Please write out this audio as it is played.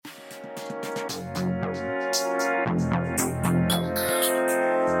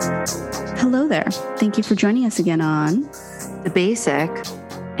Hello there. Thank you for joining us again on The Basic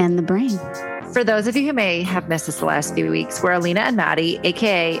and the Brain. For those of you who may have missed us the last few weeks, we're Alina and Maddie,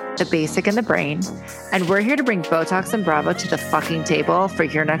 aka The Basic and the Brain, and we're here to bring Botox and Bravo to the fucking table for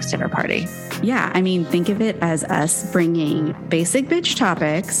your next dinner party. Yeah, I mean, think of it as us bringing basic bitch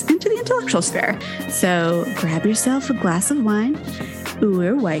topics into the intellectual sphere. So grab yourself a glass of wine,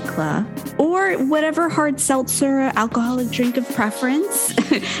 or White Claw, or whatever hard seltzer or alcoholic drink of preference,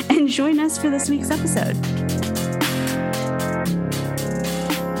 and join us for this week's episode.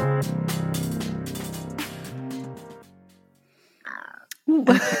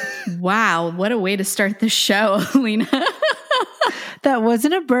 Wow, what a way to start the show, Alina. That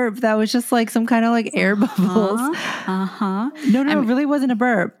wasn't a burp. That was just like some kind of like air bubbles. No, it really wasn't a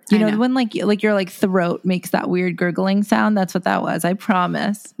burp. You know, when like your like throat makes that weird gurgling sound, that's what that was. I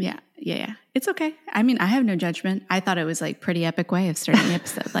promise. Yeah. It's okay. I mean, I have no judgment. I thought it was like pretty epic way of starting the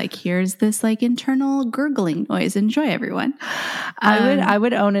episode. Like, here's this like internal gurgling noise. Enjoy, everyone. I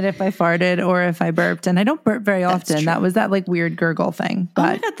would own it if I farted or if I burped, and I don't burp very often. True. That was that like weird gurgle thing. But oh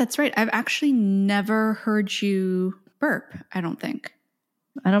my God, that's right. I've actually never heard you burp. I don't think.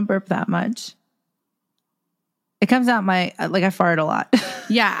 I don't burp that much. It comes out my like I fart a lot.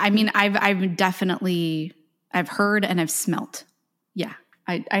 Yeah, I mean, I've definitely heard and I've smelt. Yeah,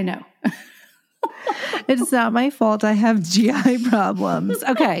 I know. It's not my fault. I have GI problems.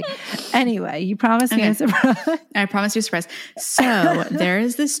 Okay. Anyway, you promised me a surprise. I promised you a surprise. So there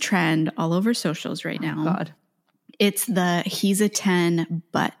is this trend all over socials right now. Oh, God. It's the he's a 10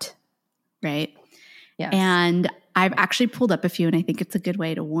 but, right? Yes. And I've actually pulled up a few, and I think it's a good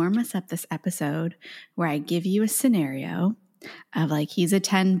way to warm us up this episode where I give you a scenario of like he's a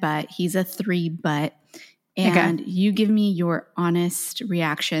 10 but, he's a 3 but. And you give me your honest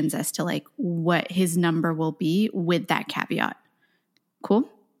reactions as to like what his number will be with that caveat. Cool?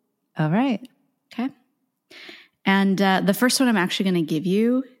 All right. Okay. And the first one I'm actually going to give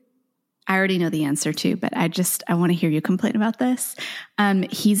you, I already know the answer to, but I want to hear you complain about this.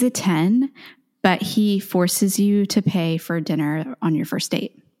 He's a 10, but he forces you to pay for dinner on your first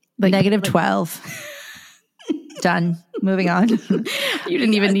date. Like, -12. Done. Moving on. You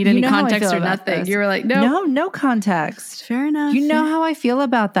didn't even need any context or nothing. This. You were like, no context. Fair enough. You know how I feel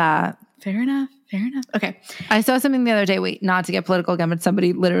about that. Fair enough. Okay. I saw something the other day. Wait, not to get political again, but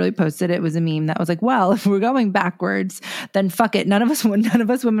somebody literally posted it. It was a meme that was like, well, if we're going backwards, then fuck it. None of us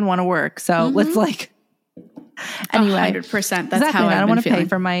women want to work. So let's like, anyway. 100%. That's exactly. how I don't want to pay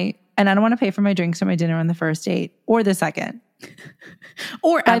for my drinks or my dinner on the first date or the second.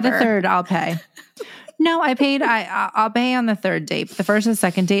 Or by the third, I'll pay. No, I paid. I'll pay on the third date. But the first and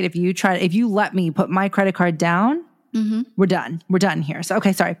second date, if you let me put my credit card down, we're done. We're done here. So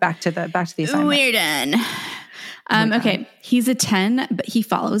okay, sorry. Back to the assignment. We're done. Okay, he's a 10, but he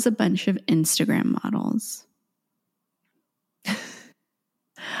follows a bunch of Instagram models.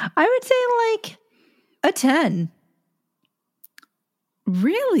 I would say like a 10.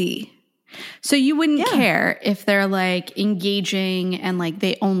 Really? So you wouldn't care if they're like engaging and like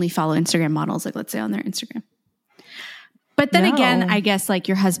they only follow Instagram models, like let's say on their Instagram. But then again, I guess like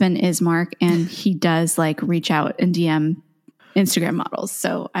your husband is Mark and he does like reach out and DM Instagram models.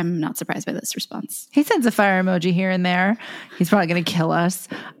 So I'm not surprised by this response. He sends a fire emoji here and there. He's probably going to kill us.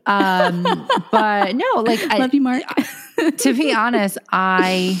 But no, like love you, Mark. To be honest,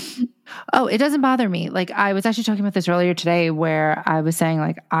 it doesn't bother me. Like I was actually talking about this earlier today where I was saying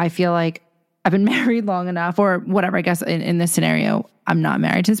like, I feel like I've been married long enough or whatever, I guess in this scenario, I'm not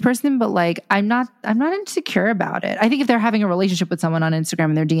married to this person, but like, I'm not insecure about it. I think if they're having a relationship with someone on Instagram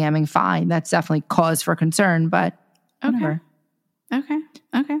and they're DMing, fine. That's definitely cause for concern, but whatever. Okay.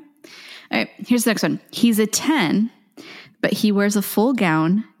 All right. Here's the next one. He's a 10, but he wears a full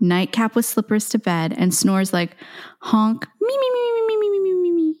gown, nightcap with slippers to bed, and snores like honk, me, me, me, me, me, me, me,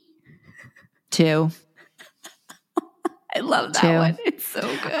 me, me. 2. I love that one. It's so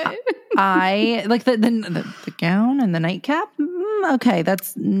good. I like the gown and the nightcap. Okay,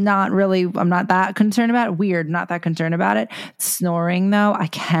 that's not really. I'm not that concerned about it. Weird, not that concerned about it. Snoring though, I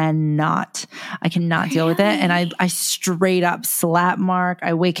cannot deal with it. And I straight up slap Mark.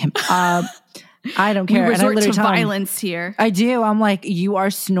 I wake him up. I don't care. We resort and I to violence here. I do. I'm like, you are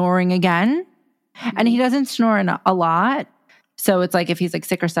snoring again, and he doesn't snore a lot. So it's like if he's like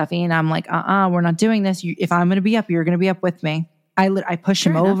sick or stuffy and I'm like, we're not doing this. If I'm going to be up, you're going to be up with me. I push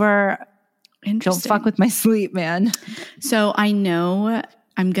him over. Don't fuck with my sleep, man. So I know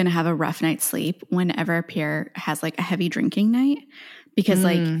I'm going to have a rough night's sleep whenever Pierre has like a heavy drinking night because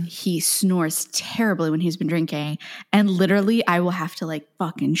like he snores terribly when he's been drinking. And literally I will have to like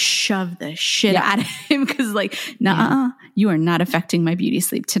fucking shove the shit out of him because like, you are not affecting my beauty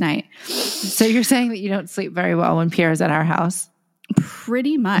sleep tonight. So you're saying that you don't sleep very well when Pierre's at our house?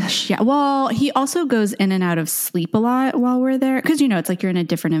 Pretty much, yeah. Well, he also goes in and out of sleep a lot while we're there because, it's like you're in a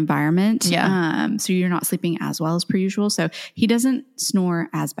different environment. Yeah. So you're not sleeping as well as per usual. So he doesn't snore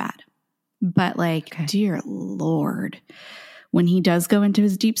as bad. But dear Lord, when he does go into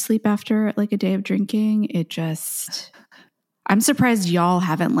his deep sleep after like a day of drinking, I'm surprised y'all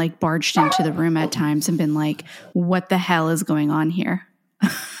haven't like barged into the room at times and been like, what the hell is going on here?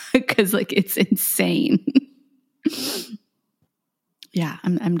 Because like it's insane. Yeah,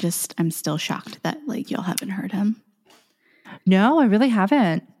 I'm still shocked that like y'all haven't heard him. No, I really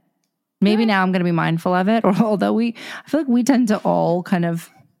haven't. Maybe now I'm going to be mindful of it. Or although I feel like we tend to all kind of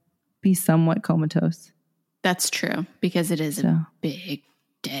be somewhat comatose. That's true because it is a big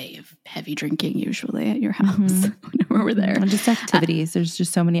day of heavy drinking usually at your house whenever we're there. And just activities. There's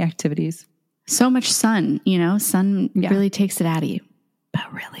just so many activities. So much sun, sun really takes it out of you.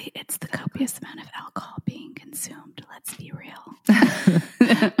 But really, it's the copious amount of alcohol being consumed. Let's be real.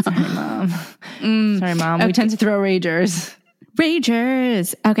 Sorry, Mom. Sorry, Mom. Okay. We tend to throw ragers.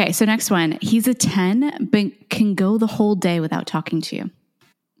 Ragers. Okay, so next one. He's a 10, but can go the whole day without talking to you.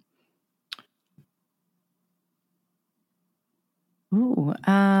 Ooh.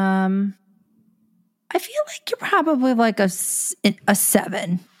 I feel like you're probably like a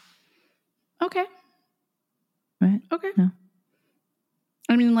 7. Okay. Right? Okay. No.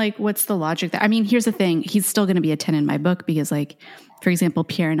 I mean, like, what's the logic there? I mean, here's the thing. He's still going to be a 10 in my book because, like, for example,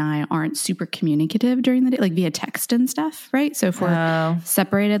 Pierre and I aren't super communicative during the day, like via text and stuff, right? So if we're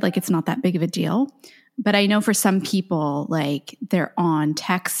separated, like, it's not that big of a deal. But I know for some people, like, they're on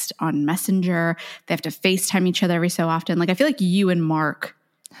text, on Messenger. They have to FaceTime each other every so often. Like, I feel like you and Mark,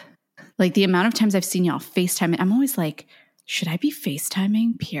 like, the amount of times I've seen y'all FaceTime, I'm always like, should I be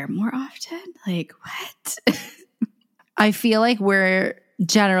FaceTiming Pierre more often? Like, what? I feel like we're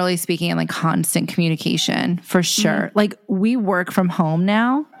generally speaking in like constant communication for sure. Mm-hmm. Like we work from home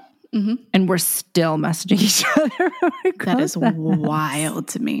now and we're still messaging each other. That is wild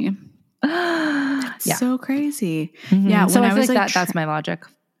to me. So crazy. Mm-hmm. Yeah. So I feel like that's my logic.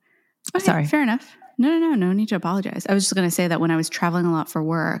 Okay, sorry. Fair enough. No need to apologize. I was just going to say that when I was traveling a lot for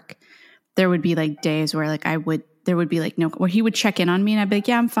work, there would be like days where like there would be like where he would check in on me and I'd be like,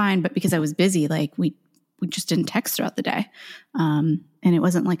 yeah, I'm fine. But because I was busy, like we just didn't text throughout the day. And it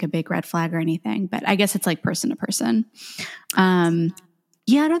wasn't like a big red flag or anything, but I guess it's like person to person.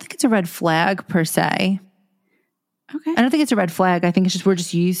 Yeah, I don't think it's a red flag per se. Okay. I don't think it's a red flag. I think it's just, we're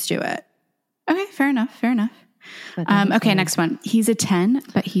just used to it. Okay. Fair enough. Okay. Next one. He's a 10,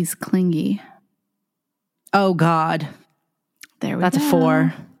 but he's clingy. Oh God. There we go. That's a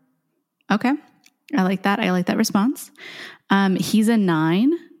 4. Okay. I like that response. He's a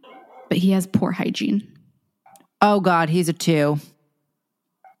 9, but he has poor hygiene. Oh God, he's a 2.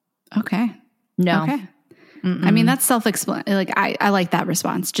 Okay. No. Okay. Mm-mm. I mean, that's self-explanatory. Like I like that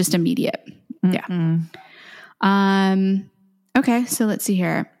response, just immediate. Mm-mm. Yeah. Okay. So let's see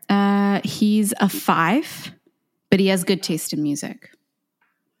here. He's a 5, but he has good taste in music.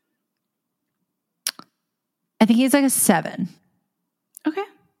 I think he's like a 7. Okay.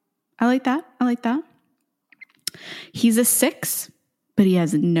 I like that. He's a 6, but he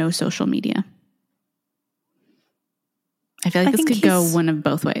has no social media. I feel like this could go one of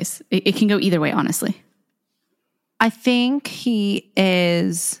both ways. It can go either way, honestly. I think he's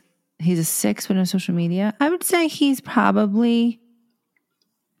a 6 with no social media. I would say he's probably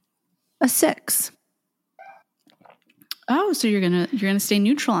a 6. Oh, so you're gonna stay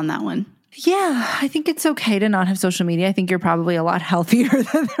neutral on that one. Yeah, I think it's okay to not have social media. I think you're probably a lot healthier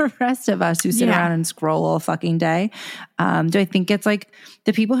than the rest of us who sit around and scroll all fucking day. Do I think it's like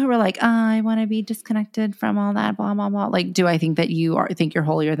the people who are like, oh, I want to be disconnected from all that, blah, blah, blah. Like, do I think that think you're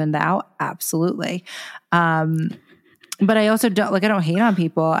holier than thou? Absolutely. But I also I don't hate on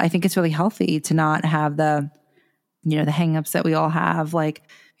people. I think it's really healthy to not have the hangups that we all have, like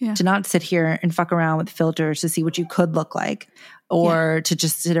to not sit here and fuck around with filters to see what you could look like. Or to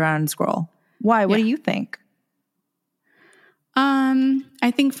just sit around and scroll. Why? What do you think?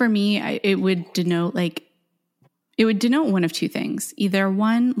 I think for me, it would denote one of two things. Either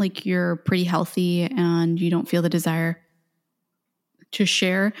one, like you're pretty healthy and you don't feel the desire to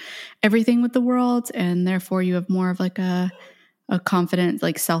share everything with the world, and therefore you have more of like a confident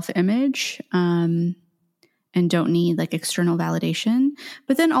like self-image. And don't need like external validation.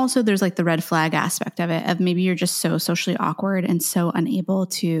 But then also there's like the red flag aspect of it, of maybe you're just so socially awkward and so unable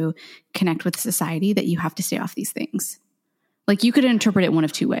to connect with society that you have to stay off these things. Like you could interpret it one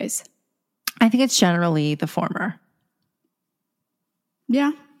of two ways. I think it's generally the former.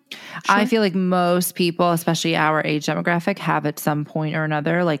 Yeah. I feel like most people, especially our age demographic, have at some point or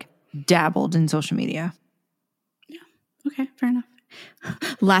another like dabbled in social media. Yeah. Okay, fair enough.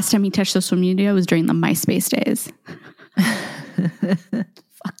 Last time he touched social media was during the MySpace days.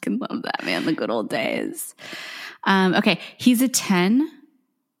 Fucking love that, man. The good old days. Okay, he's a 10,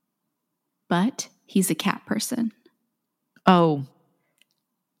 but he's a cat person. Oh.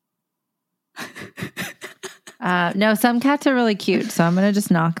 No, some cats are really cute, so I'm going to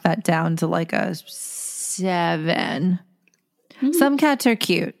just knock that down to like a 7. Mm-hmm. Some cats are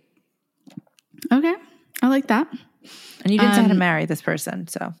cute. Okay, I like that. And you didn't say how to marry this person,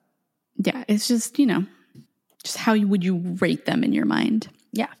 so. Yeah, it's just, just how would you rate them in your mind?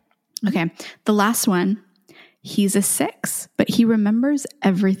 Yeah. Okay, the last one, he's a 6, but he remembers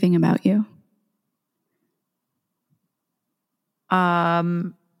everything about you.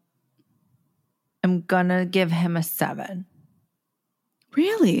 I'm gonna give him a 7.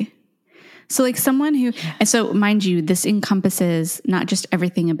 Really? So like someone who, so mind you, this encompasses not just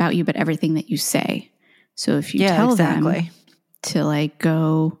everything about you, but everything that you say. So if you tell them to like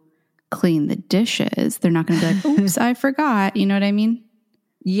go clean the dishes, they're not going to be like, oops, I forgot. You know what I mean?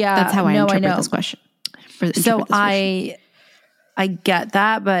 Yeah. That's how I interpret this question. So I get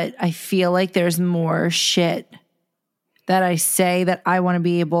that, but I feel like there's more shit that I say that I want to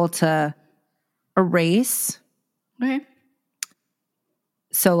be able to erase. Okay.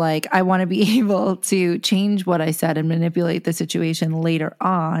 So like I want to be able to change what I said and manipulate the situation later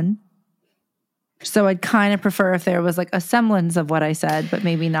on. So I'd kind of prefer if there was like a semblance of what I said, but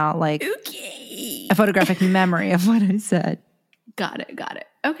maybe not like a photographic memory of what I said. Got it.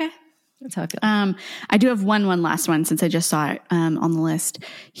 Okay. That's how I feel. I do have one last one since I just saw it on the list.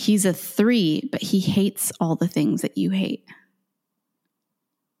 He's a 3, but he hates all the things that you hate.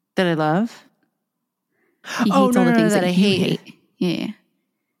 That I love? He hates all the things that I hate. Yeah.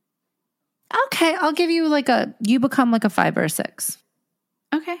 Okay, I'll give you you become like a 5 or a 6.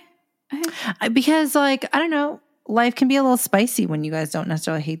 Okay. Because like, I don't know, life can be a little spicy when you guys don't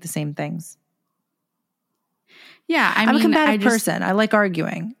necessarily hate the same things. Yeah, I'm a combative person. I like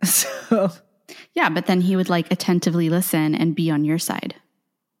arguing. So yeah, but then he would like attentively listen and be on your side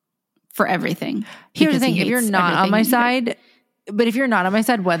for everything. Here's the thing, if you're not on my side, but if you're not on my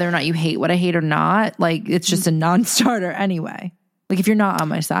side, whether or not you hate what I hate or not, like it's just a non-starter anyway. Like if you're not on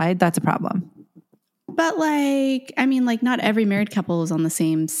my side, that's a problem. But like, I mean, like not every married couple is on the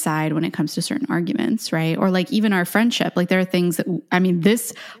same side when it comes to certain arguments, right? Or like even our friendship, like there are things that, I mean,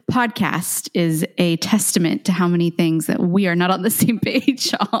 this podcast is a testament to how many things that we are not on the same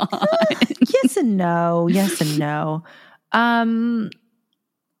page on. Yes and no.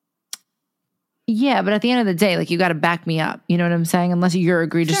 Yeah, but at the end of the day, like you got to back me up. You know what I'm saying? Unless you're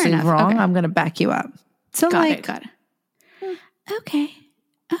egregiously wrong, okay. I'm going to back you up. So got it. Okay.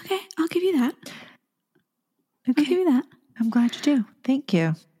 I'll give you that. Okay. I'll give you that. I'm glad you do. Thank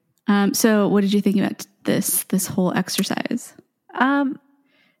you. So what did you think about this whole exercise? I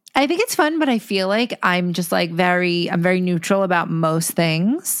think it's fun, but I feel like I'm just like I'm very neutral about most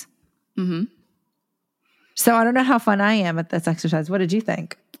things. Mm-hmm. So I don't know how fun I am at this exercise. What did you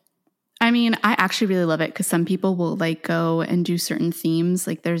think? I mean, I actually really love it because some people will like go and do certain themes.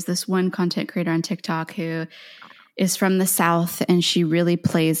 Like there's this one content creator on TikTok who is from the South and she really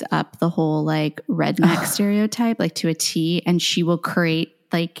plays up the whole like redneck stereotype like to a T, and she will create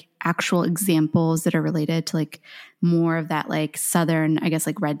like actual examples that are related to like more of that like Southern, I guess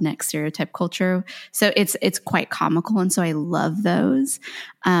like redneck stereotype culture. So it's quite comical, and so I love those.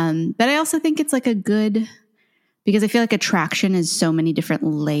 But I also think it's like a good, because I feel like attraction is so many different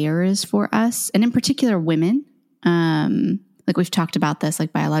layers for us, and in particular women. Like we've talked about this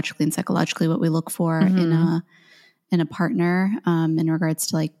like biologically and psychologically, what we look for in a partner in regards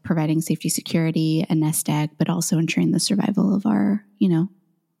to like providing safety, security, a nest egg, but also ensuring the survival of our,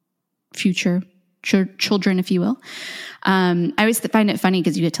 future children, if you will. I always find it funny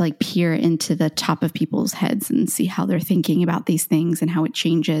because you get to like peer into the top of people's heads and see how they're thinking about these things and how it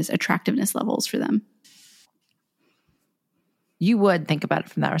changes attractiveness levels for them. You would think about it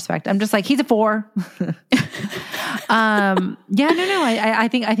from that respect. I'm just like, he's a 4. I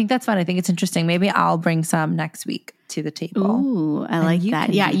think that's fun. I think it's interesting. Maybe I'll bring some next week to the table. Ooh, I like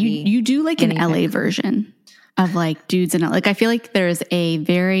that. Yeah, you do like an LA version of like dudes and like I feel like there's a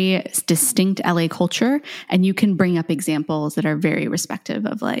very distinct LA culture, and you can bring up examples that are very respective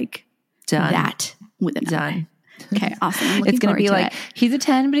of like that within LA. Okay, awesome. It's going to be like he's a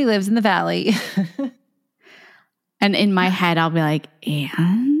 10, but he lives in the valley. And in my head, I'll be like,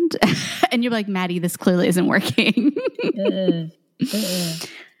 and you're like, Maddie, this clearly isn't working.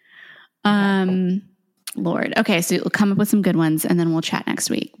 Lord. Okay, so we'll come up with some good ones and then we'll chat next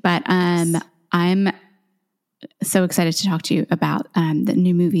week. But I'm so excited to talk to you about the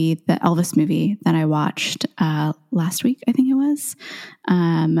new movie, the Elvis movie that I watched last week, I think it was,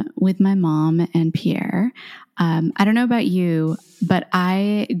 with my mom and Pierre. I don't know about you, but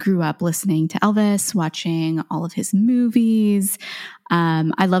I grew up listening to Elvis, watching all of his movies.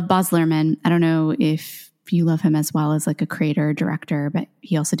 I love Baz Luhrmann. I don't know if you love him as well as like a creator, director, but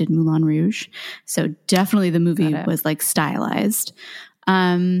he also did Moulin Rouge. So definitely the movie was like stylized.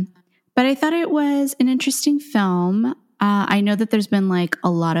 But I thought it was an interesting film. I know that there's been like a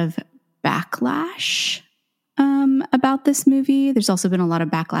lot of backlash about this movie. There's also been a lot of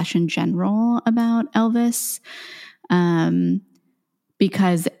backlash in general about Elvis.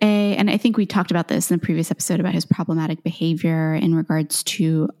 Because and I think we talked about this in the previous episode about his problematic behavior in regards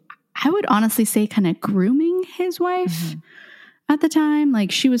to, I would honestly say, kind of grooming his wife at the time.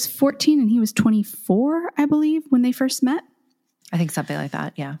 Like she was 14 and he was 24, I believe, when they first met. I think something like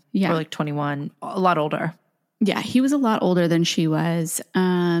that. Yeah. Yeah. Or like 21, a lot older. Yeah. He was a lot older than she was.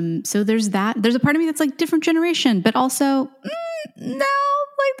 So there's that. There's a part of me that's like different generation, but also no,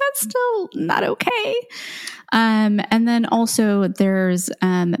 like that's still not okay. And then also there's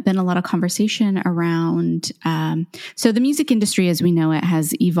been a lot of conversation around, so the music industry as we know it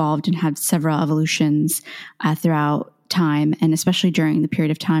has evolved and had several evolutions throughout time, and especially during the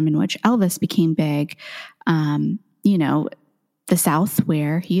period of time in which Elvis became big. You know, the South,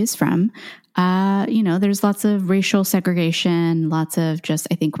 where he is from, you know, there's lots of racial segregation, lots of just,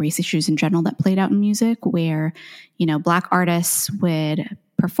 I think, race issues in general that played out in music where, you know, Black artists would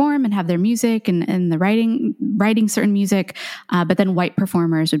perform and have their music and the writing certain music. But then white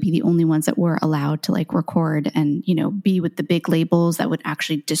performers would be the only ones that were allowed to like record and, you know, be with the big labels that would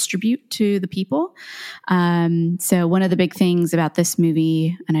actually distribute to the people. So one of the big things about this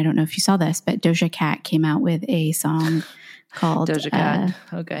movie, and I don't know if you saw this, but Doja Cat came out with a song called Doja Cat.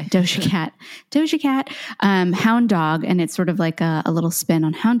 Doja Cat, Hound Dog. And it's sort of like a little spin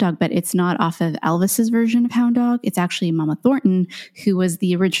on Hound Dog, but it's not off of Elvis's version of Hound Dog. It's actually Mama Thornton, who was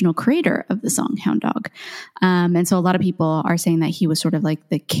the original creator of the song Hound Dog. And so a lot of people are saying that he was sort of like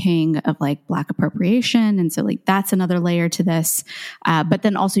the king of like Black appropriation. And so like that's another layer to this. But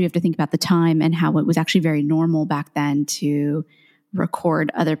then also you have to think about the time and how it was actually very normal back then to record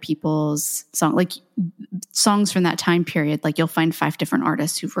other people's songs from that time period. Like you'll find 5 different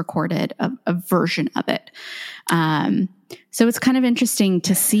artists who've recorded a version of it. So it's kind of interesting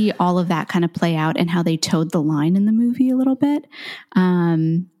to see all of that kind of play out and how they towed the line in the movie a little bit.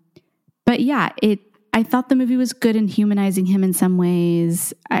 But yeah, I thought the movie was good in humanizing him in some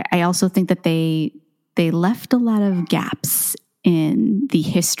ways. I also think that they left a lot of gaps in the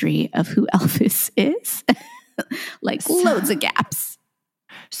history of who Elvis is. Like loads of gaps.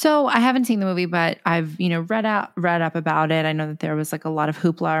 So I haven't seen the movie, but I've, you know, read up about it. I know that there was like a lot of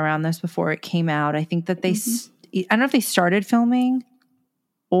hoopla around this before it came out. I think that I don't know if they started filming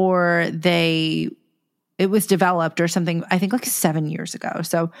or it was developed or something, I think like 7 years ago.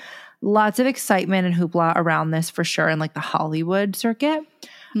 So lots of excitement and hoopla around this for sure in like the Hollywood circuit.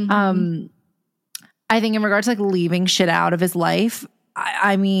 I think in regards to like leaving shit out of his life,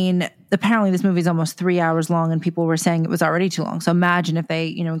 I mean, apparently this movie is almost 3 hours long and people were saying it was already too long. So imagine if they,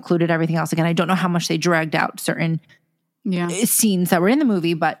 you know, included everything else. Again, I don't know how much they dragged out certain scenes that were in the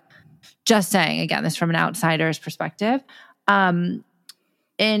movie, but just saying, again, this from an outsider's perspective. In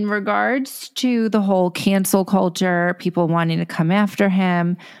regards to the whole cancel culture, people wanting to come after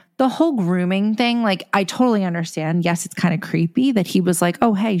him, the whole grooming thing, like I totally understand. Yes, it's kind of creepy that he was like,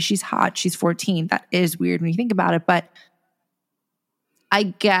 oh, hey, she's hot. She's 14. That is weird when you think about it. But I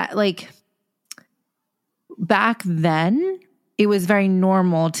get like back then it was very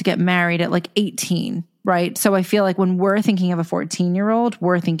normal to get married at like 18, right? So I feel like when we're thinking of a 14-year-old,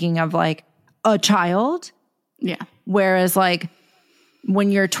 we're thinking of like a child. Yeah. Whereas like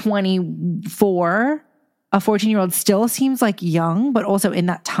when you're 24, a 14-year-old still seems like young, but also in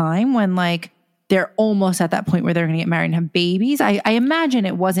that time when like they're almost at that point where they're going to get married and have babies. I imagine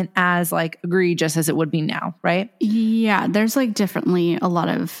it wasn't as like egregious as it would be now, right? Yeah, there's like definitely a lot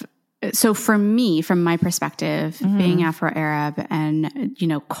of, so for me, from my perspective, being Afro-Arab and, you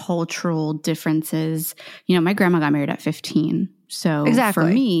know, cultural differences, you know, my grandma got married at 15. So for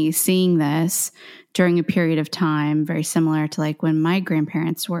me, seeing this during a period of time very similar to like when my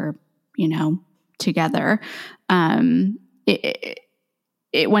grandparents were, you know, together,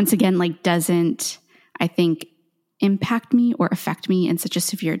 it once again, like doesn't, I think, impact me or affect me in such a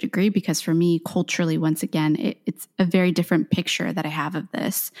severe degree because for me, culturally, once again, it's a very different picture that I have of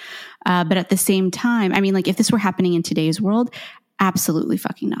this. But at the same time, I mean, like if this were happening in today's world, absolutely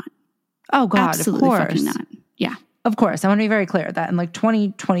fucking not. Oh God, Absolutely of course. fucking not. Yeah. Of course. I want to be very clear that in like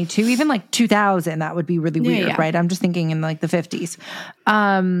 2022, even like 2000, that would be really weird, right? I'm just thinking in like the 50s.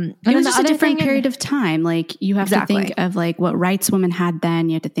 It was just a different period of time. Like you have to think of like what rights women had then.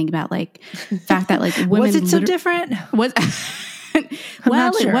 You have to think about like the fact that like women. Was it so different? Was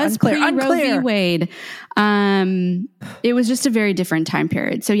well, it was pre-Roe v. Wade. It was just a very different time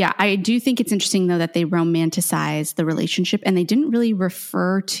period. So yeah, I do think it's interesting though that they romanticize the relationship and they didn't really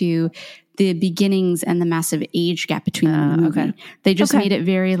refer to the beginnings and the massive age gap between them in the movie. They just made it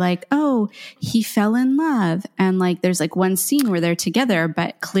very like, oh, he fell in love. And like, there's like one scene where they're together,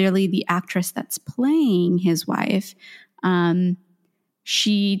 but clearly the actress that's playing his wife,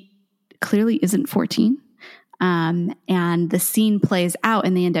 she clearly isn't 14. And the scene plays out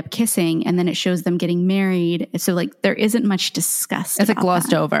and they end up kissing and then it shows them getting married. So like there isn't much discussed. It's like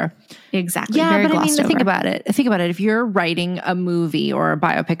glossed over. Exactly. Yeah, very but I mean, over. think about it. If you're writing a movie or a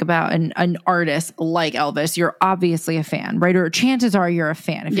biopic about an artist like Elvis, you're obviously a fan, right? Or chances are you're a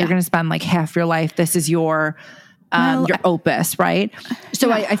fan. If you're going to spend like half your life, this is your opus, right?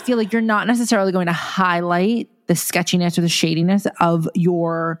 So I feel like you're not necessarily going to highlight the sketchiness or the shadiness of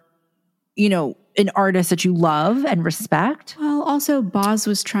your, an artist that you love and respect. Well, also Boz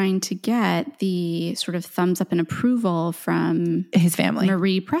was trying to get the sort of thumbs up and approval from his family,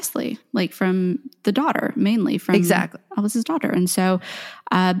 Marie Presley, like from the daughter, mainly from Elvis's daughter. And so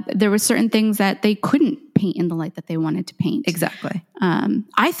there were certain things that they couldn't paint in the light that they wanted to paint. Exactly.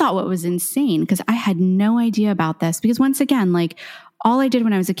 I thought what was insane, because I had no idea about this, because once again, like all I did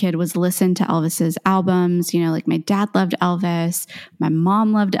when I was a kid was listen to Elvis's albums. Like my dad loved Elvis. My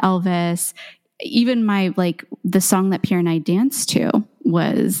mom loved Elvis. Even the song that Pierre and I danced to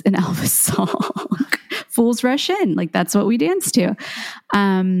was an Elvis song. Fools Rush In. Like that's what we danced to.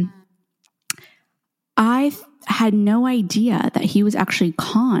 I had no idea that he was actually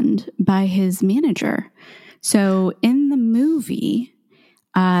conned by his manager. So in the movie,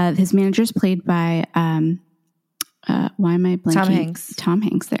 his manager is played by, why am I blanking? Tom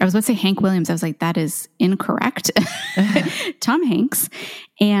Hanks. There. I was about to say Hank Williams. I was like, that is incorrect. Tom Hanks.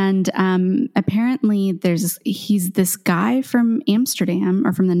 And apparently he's this guy from Amsterdam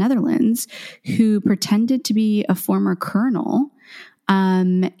or from the Netherlands who pretended to be a former colonel.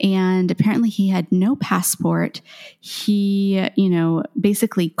 And apparently he had no passport. He,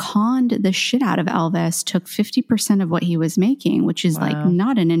 basically conned the shit out of Elvis, took 50% of what he was making, which is like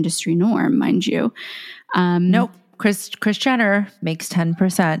not an industry norm, mind you. Nope. Kris Jenner makes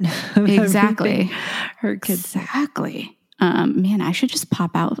 10%. Exactly. Her kids. Exactly. Man, I should just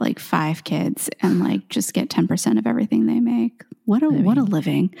pop out like 5 kids and like just get 10% of everything they make. What a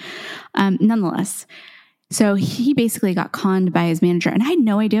living. Nonetheless. So he basically got conned by his manager, and I had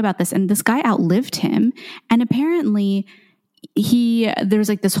no idea about this. And this guy outlived him. And apparently there was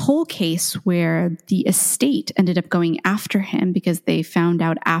like this whole case where the estate ended up going after him because they found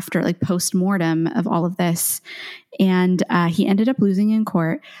out after like post-mortem of all of this. And he ended up losing in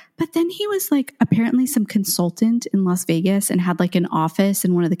court. But then he was like apparently some consultant in Las Vegas and had like an office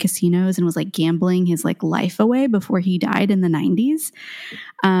in one of the casinos and was like gambling his like life away before he died in the 90s,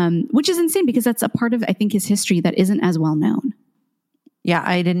 which is insane because that's a part of, I think, his history that isn't as well known. Yeah,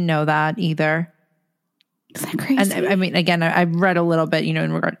 I didn't know that either. Isn't that crazy? And I mean, again, I've read a little bit,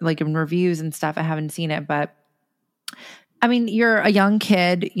 in regard, like in reviews and stuff. I haven't seen it, but I mean, you're a young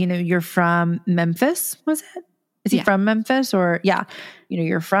kid, you're from Memphis, was it? Is he from Memphis or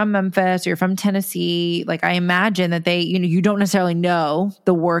you're from Memphis, or you're from Tennessee. Like I imagine that they, you don't necessarily know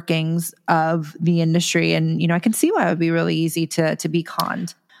the workings of the industry. And, I can see why it would be really easy to be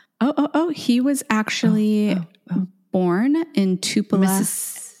conned. Oh, he was actually born in Tupelo,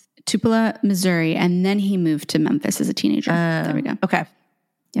 Missouri. And then he moved to Memphis as a teenager. There we go. Okay.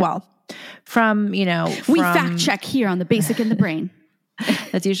 Yep. Well, we fact check here on the Basic in the Brain.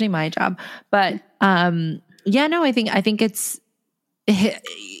 That's usually my job. But, I think it's,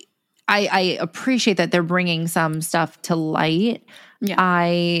 I appreciate that they're bringing some stuff to light.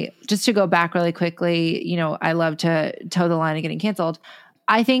 Yeah. Just to go back really quickly, I love to toe the line of getting canceled.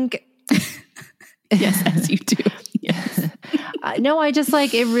 I think, yes, as you do. Yes. No, I just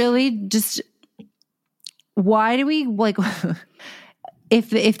like, it really just, why do we like,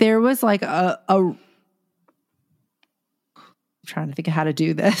 if there was like I'm trying to think of how to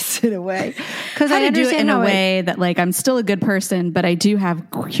do this in a way, because I do it in a way that like I'm still a good person, but I do have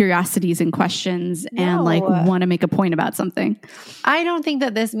curiosities and questions and like want to make a point about something. I don't think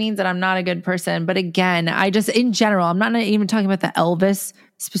that this means that I'm not a good person, but again, I just in general, I'm not even talking about the Elvis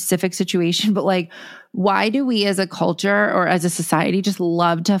specific situation, but like, why do we as a culture or as a society just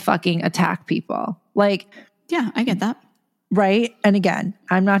love to fucking attack people? Like, yeah, I get that. right? And again,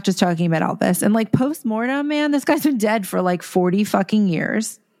 I'm not just talking about Elvis. And like post-mortem, man, this guy's been dead for like 40 fucking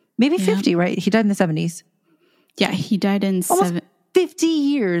years. Maybe 50, right? He died in the 70s. Yeah, he died in almost 50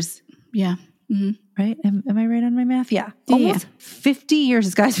 years. Yeah. Mm-hmm. Right? Am I right on my math? Yeah. Almost 50 years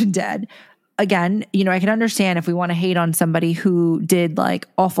this guy's been dead. Again, you know, I can understand if we want to hate on somebody who did like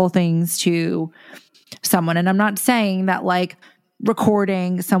awful things to someone. And I'm not saying that like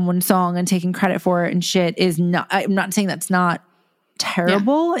recording someone's song and taking credit for it and shit is not, I'm not saying that's not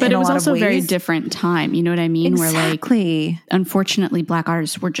terrible. But it was also a very different time. You know what I mean? Exactly. Where like, unfortunately, Black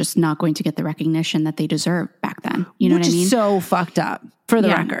artists were just not going to get the recognition that they deserved back then. You know what I mean? Which is so fucked up for the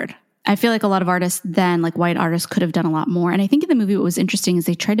record. I feel like a lot of artists then, like white artists, could have done a lot more. And I think in the movie what was interesting is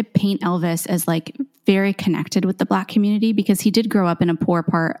they tried to paint Elvis as like very connected with the Black community because he did grow up in a poor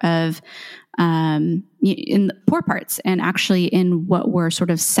part of, in the poor parts and actually in what were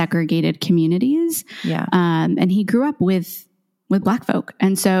sort of segregated communities. Yeah. And he grew up with Black folk.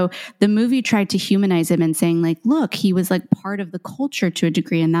 And so the movie tried to humanize him and saying like, look, he was like part of the culture to a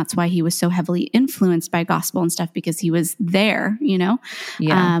degree. And that's why he was so heavily influenced by gospel and stuff because he was there, you know,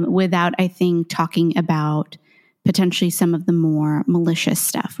 without, I think, talking about potentially some of the more malicious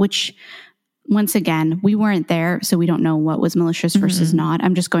stuff, which once again, we weren't there. So we don't know what was malicious versus not.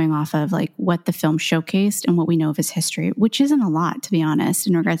 I'm just going off of like what the film showcased and what we know of his history, which isn't a lot, to be honest,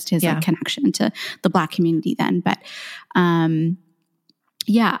 in regards to his like, connection to the Black community then. But,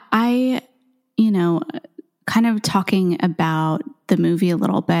 I, you know, kind of talking about the movie a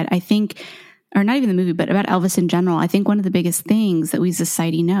little bit, I think, or not even the movie, but about Elvis in general, I think one of the biggest things that we as a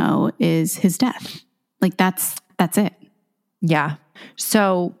society know is his death. Like that's it. Yeah.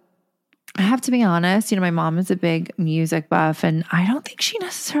 So I have to be honest, you know, my mom is a big music buff and I don't think she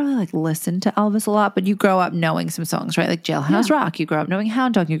necessarily like listened to Elvis a lot, but you grow up knowing some songs, right? Like Jailhouse Rock, you grow up knowing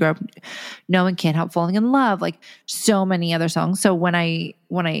Hound Dog, you grow up knowing Can't Help Falling in Love, like so many other songs. So when I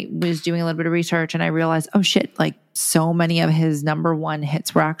was doing a little bit of research and I realized, oh shit, like so many of his number one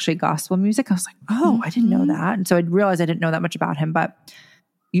hits were actually gospel music. I was like, oh, I didn't know that. And so I realized I didn't know that much about him, but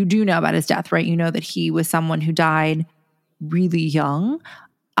you do know about his death, right? You know that he was someone who died really young.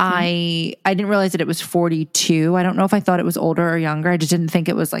 I didn't realize that it was 42. I don't know if I thought it was older or younger. I just didn't think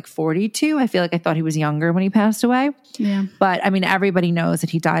it was like 42. I feel like I thought he was younger when he passed away. Yeah. But I mean, everybody knows that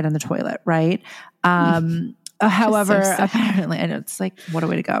he died on the toilet, right? However, so apparently, I know it's like, what a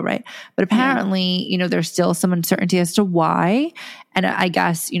way to go, right? But apparently, you know, there's still some uncertainty as to why. And I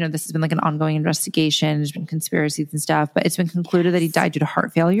guess, you know, this has been like an ongoing investigation. There's been conspiracies and stuff, but it's been concluded that he died due to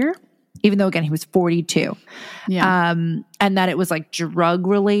heart failure. Even though, again, he was 42. Yeah. And that it was like drug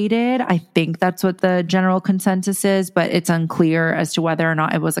related. I think that's what the general consensus is, but it's unclear as to whether or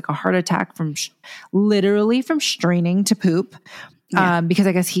not it was like a heart attack from literally from straining to poop. Yeah. Because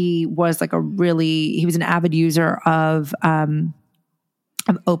I guess he was like he was an avid user of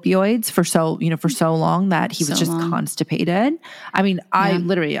opioids for so long that he was just constipated. I mean, I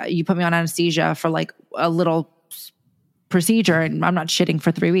literally, you put me on anesthesia for like a little procedure and I'm not shitting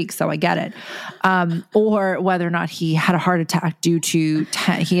for 3 weeks, so I get it. Or whether or not he had a heart attack due to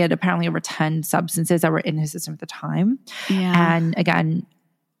he had apparently over 10 substances that were in his system at the time. Yeah. And again,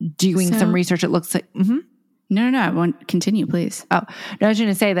 doing some research, it looks like No, I won't continue, please. Oh, no, I was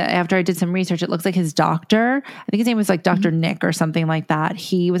going to say that after I did some research, it looks like his doctor, I think his name was like Dr. Nick or something like that.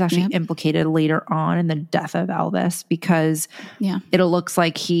 He was actually implicated later on in the death of Elvis because it looks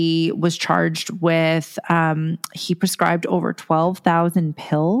like he was charged with, he prescribed over 12,000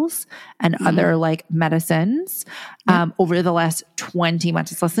 pills and other like medicines over the last 20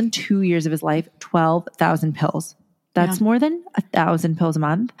 months. It's less than 2 years of his life, 12,000 pills. That's more than 1,000 pills a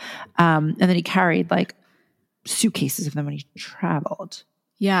month. And then he carried like suitcases of them when he traveled.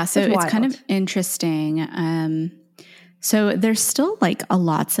 Yeah, so it's kind of interesting. So there's still like a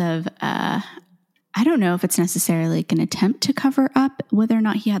lots of I don't know if it's necessarily like an attempt to cover up whether or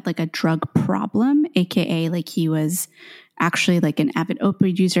not he had like a drug problem, aka like he was actually like an avid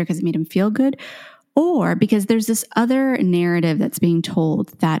opioid user because it made him feel good, or because there's this other narrative that's being told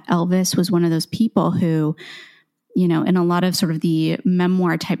that Elvis was one of those people who, you know, in a lot of sort of the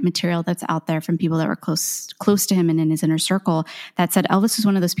memoir type material that's out there from people that were close to him and in his inner circle, that said Elvis was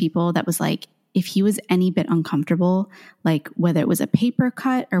one of those people that was like, if he was any bit uncomfortable, like whether it was a paper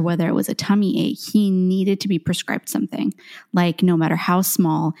cut or whether it was a tummy ache, he needed to be prescribed something. Like no matter how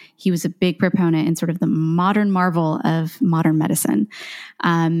small, he was a big proponent in sort of the modern marvel of modern medicine.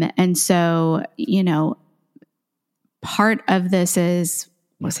 And so, you know, part of this is,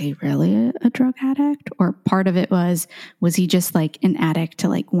 was he really a drug addict? Or part of it was he just like an addict to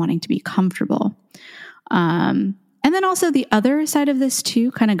like wanting to be comfortable? And then also the other side of this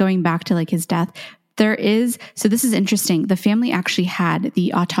too, kind of going back to like his death, So this is interesting. The family actually had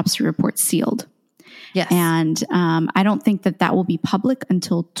the autopsy report sealed. Yes. And I don't think that will be public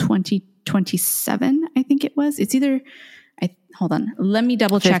until 2027, I think it was. It's either, hold on, let me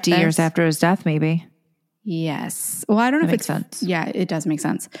double check 50 years after his death, maybe. Yes. Well, I don't know if makes sense. Yeah, it does make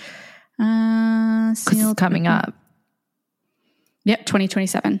sense. Because it's coming up. Yep,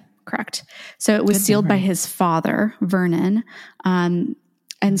 2027. Correct. So it was sealed by his father, Vernon. And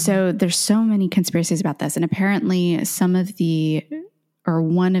so there's so many conspiracies about this. And apparently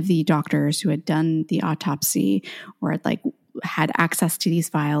one of the doctors who had done the autopsy or had access to these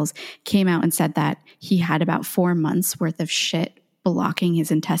files came out and said that he had about 4 months worth of shit blocking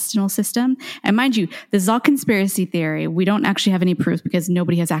his intestinal system. And mind you, this is all conspiracy theory. We don't actually have any proof because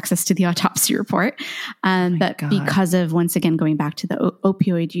nobody has access to the autopsy report. But God. Because of, once again, going back to the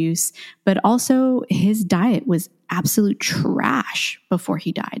opioid use, but also his diet was absolute trash before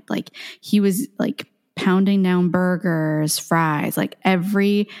he died. He was pounding down burgers, fries,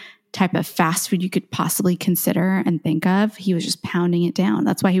 every type of fast food you could possibly consider and think of. He was just pounding it down.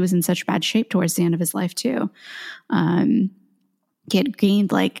 That's why he was in such bad shape towards the end of his life too. He had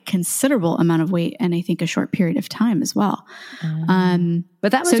gained considerable amount of weight in I think a short period of time as well.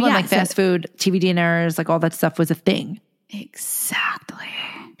 But that was when fast food, TV dinners, all that stuff was a thing. Exactly.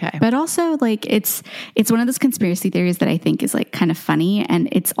 Okay. But also it's one of those conspiracy theories that I think is kind of funny. And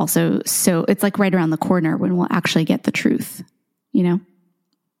it's also, it's right around the corner when we'll actually get the truth,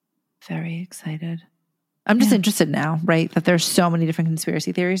 Very excited. I'm just interested now, right? That there's so many different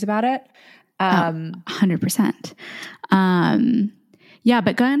conspiracy theories about it. 100%. Yeah,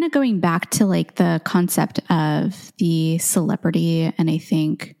 but kind of going back to the concept of the celebrity and I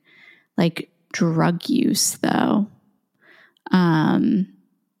think drug use though. I'm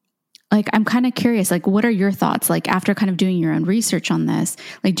kind of curious, what are your thoughts? After kind of doing your own research on this,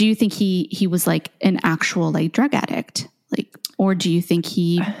 do you think he was an actual drug addict? Or do you think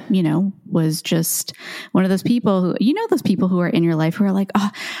he, was just one of those people who, those people who are in your life who are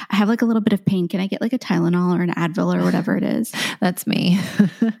oh, I have a little bit of pain. Can I get a Tylenol or an Advil or whatever it is? That's me.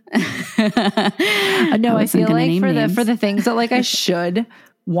 No, I feel for the things that I should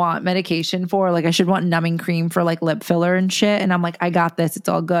want medication for, I should want numbing cream for lip filler and shit. And I'm I got this, it's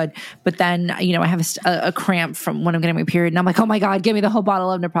all good. But then, I have a cramp from when I'm getting my period and I'm oh my God, give me the whole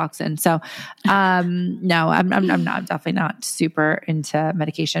bottle of naproxen. So, no, I'm definitely not super into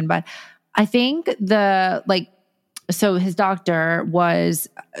medication, but I think so his doctor was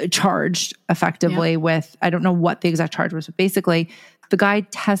charged effectively with, I don't know what the exact charge was, but basically the guy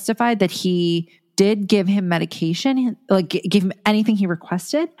testified that he did give him medication, give him anything he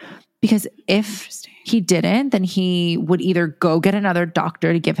requested, because if he didn't, then he would either go get another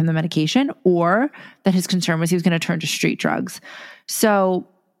doctor to give him the medication, or that his concern was he was going to turn to street drugs. So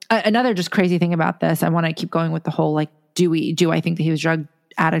another just crazy thing about this, I want to keep going with the whole, do I think that he was a drug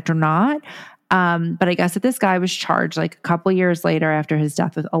addict or not? But I guess that this guy was charged a couple years later after his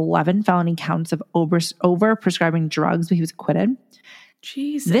death with 11 felony counts of over prescribing drugs, but he was acquitted.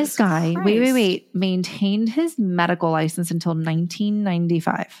 Jesus. This guy, Christ. maintained his medical license until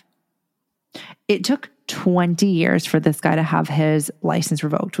 1995. It took 20 years for this guy to have his license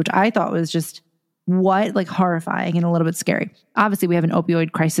revoked, which I thought was just horrifying and a little bit scary. Obviously, we have an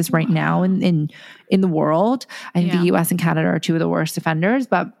opioid crisis right now in the world. I think the US and Canada are two of the worst offenders,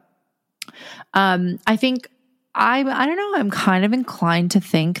 but I think I don't know, I'm kind of inclined to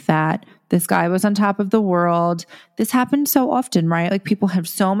think that this guy was on top of the world. This happens so often, right? People have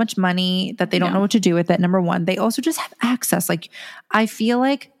so much money that they don't know what to do with it. Number one, they also just have access. I feel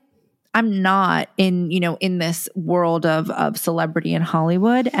I'm not in this world of celebrity in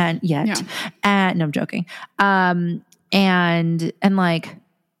Hollywood and yet. Yeah. And no, I'm joking. The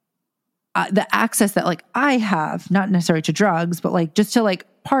access that I have, not necessarily to drugs, but just to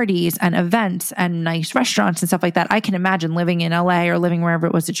parties and events and nice restaurants and stuff like that. I can imagine living in LA or living wherever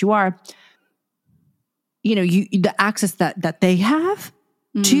it was that you are. The access that they have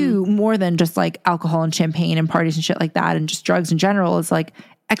to more than just alcohol and champagne and parties and shit like that, and just drugs in general is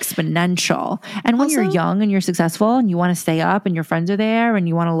exponential. And when you're young and you're successful and you want to stay up and your friends are there and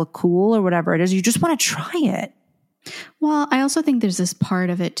you want to look cool or whatever it is, you just want to try it. Well, I also think there's this part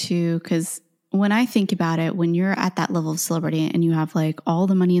of it too, because when I think about it, when you're at that level of celebrity and you have all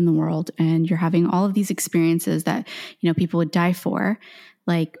the money in the world and you're having all of these experiences that, people would die for,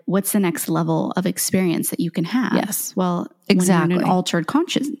 what's the next level of experience that you can have? Yes. Well, exactly. When you're in an altered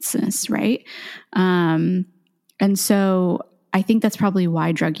consciousness, right? And so I think that's probably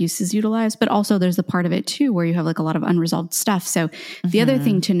why drug use is utilized, but also there's the part of it too, where you have a lot of unresolved stuff. So the other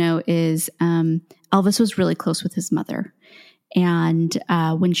thing to know is, Elvis was really close with his mother. And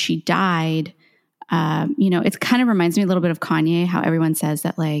when she died, it kind of reminds me a little bit of Kanye, how everyone says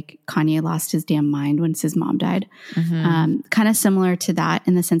that like Kanye lost his damn mind once his mom died. Kind of similar to that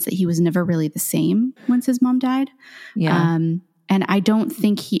in the sense that he was never really the same once his mom died. Yeah. And I don't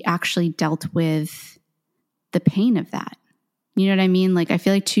think he actually dealt with the pain of that. You know what I mean? Like, I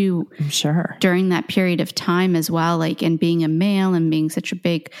feel like too, I'm sure during that period of time as well, like, and being a male and being such a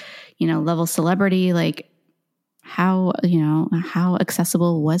big, level celebrity, like how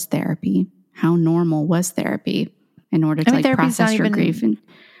accessible was therapy? How normal was therapy in order to process your grief? And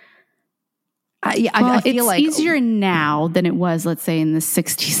I feel like it's easier now than it was, let's say, in the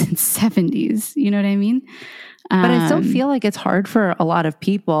 60s and 70s. You know what I mean? But I still feel like it's hard for a lot of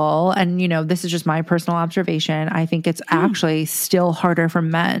people. And, this is just my personal observation. I think it's actually still harder for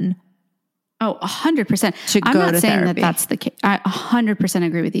men. Oh, 100%. I'm not saying that that's the case. I 100%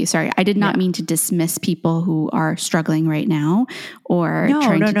 agree with you. Sorry. I did not mean to dismiss people who are struggling right now or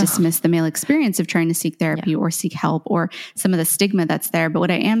trying to dismiss the male experience of trying to seek therapy or seek help or some of the stigma that's there. But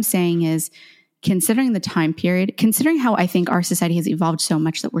what I am saying is, considering the time period, considering how I think our society has evolved so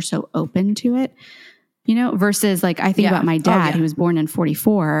much that we're so open to it, versus like, I think about my dad who was born in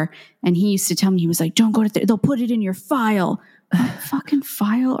 1944, and he used to tell me, he was like, don't go to they'll put it in your file. What fucking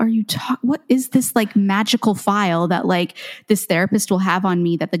file are you talking? What is this like magical file that like this therapist will have on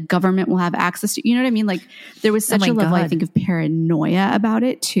me that the government will have access to? You know what I mean? Like, there was such a level, I think, of paranoia about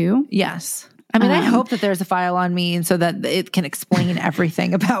it too. Yes. I mean, I hope that there's a file on me and so that it can explain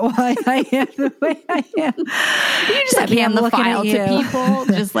everything about why I am the way I am. You just hand the file to people.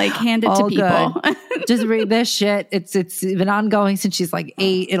 Just like hand it to people. Just read this shit. It's been ongoing since she's like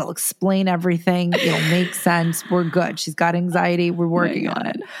 8. It'll explain everything. It'll make sense. We're good. She's got anxiety. We're working on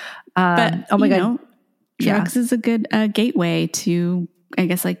it. But oh my God. Drugs is a good gateway to, I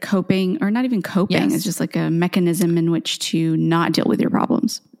guess, like coping, or not even coping. It's just like a mechanism in which to not deal with your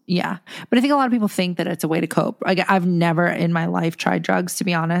problems. Yeah. But I think a lot of people think that it's a way to cope. Like, I've never in my life tried drugs, to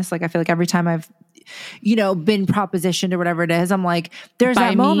be honest. Like, I feel like every time I've, been propositioned or whatever it is, I'm like, there's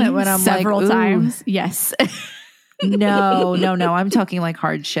that moment when I'm several times. Yes. No. I'm talking like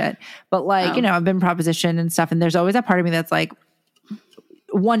hard shit. But like, I've been propositioned and stuff. And there's always that part of me that's like,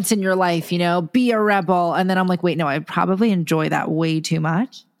 once in your life, be a rebel. And then I'm like, wait, no, I probably enjoy that way too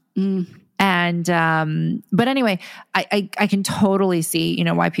much. And, but anyway, I can totally see,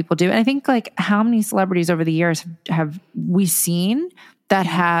 why people do it. And I think like how many celebrities over the years have we seen that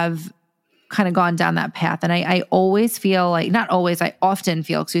have kind of gone down that path? And I always feel like, not always, I often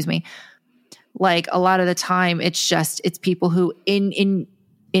feel, like a lot of the time it's people who in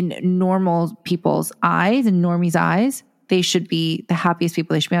normal people's eyes and normies' eyes, they should be the happiest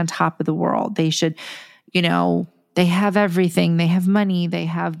people. They should be on top of the world. They should, they have everything. They have money.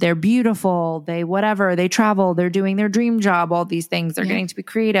 They're beautiful. They travel. They're doing their dream job, all these things. They're getting to be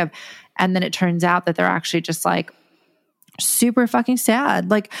creative. And then it turns out that they're actually just like super fucking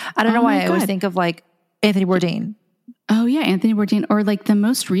sad. Like, I don't know why I always think of like Anthony Bourdain. Oh yeah. Anthony Bourdain. Or like the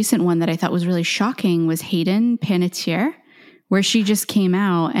most recent one that I thought was really shocking was Hayden Panettiere, where she just came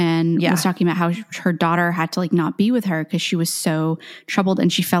out and was talking about how her daughter had to like not be with her because she was so troubled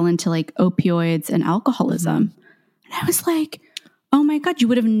and she fell into like opioids and alcoholism. And I was like, oh my God, you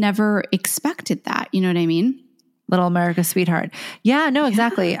would have never expected that. You know what I mean? Little America's sweetheart. Yeah, no,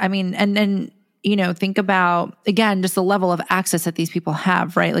 exactly. I mean, and think about, again, just the level of access that these people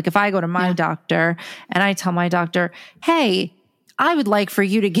have, right? Like if I go to my doctor and I tell my doctor, hey, I would like for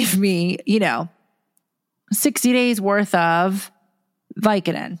you to give me, 60 days worth of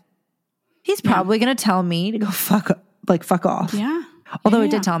Vicodin. He's probably going to tell me to go fuck off. Yeah. Although I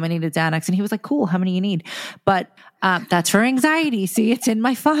did tell him I needed Xanax and he was like, cool, how many you need? But that's for anxiety. See, it's in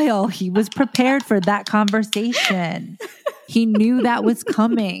my file. He was prepared for that conversation. He knew that was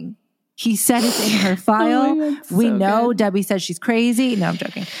coming. He said it's in her file. God, we know good. Debbie says she's crazy. No, I'm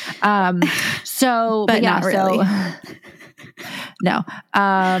joking. But not really. No.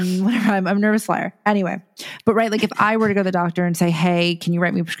 Whatever. I'm a nervous flyer. Anyway, but right, like if I were to go to the doctor and say, hey, can you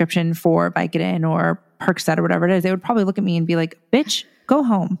write me a prescription for Vicodin or Percocet or whatever it is, they would probably look at me and be like, bitch, go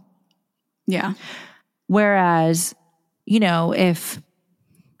home. Yeah. Whereas, if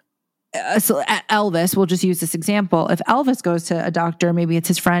Elvis, we'll just use this example. If Elvis goes to a doctor, maybe it's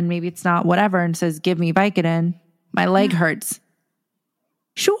his friend, maybe it's not, whatever, and says, give me Vicodin, my leg hurts.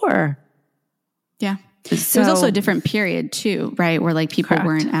 Sure. Yeah. So, there was also a different period too, right? Where like people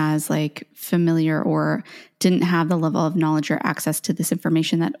weren't as like familiar or didn't have the level of knowledge or access to this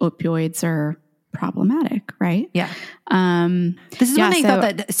information that opioids are problematic, right? Yeah. This is when they thought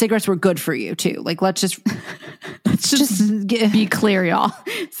that cigarettes were good for you too. Like, let's just be clear, y'all.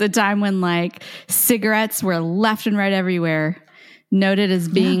 It's a time when like cigarettes were left and right everywhere. Noted as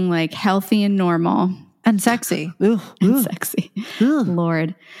being like healthy and normal. And sexy. And sexy.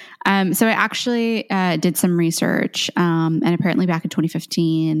 Lord. So I actually did some research, and apparently back in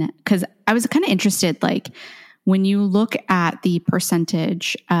 2015, because I was kind of interested, like when you look at the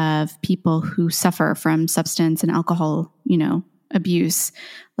percentage of people who suffer from substance and alcohol, abuse,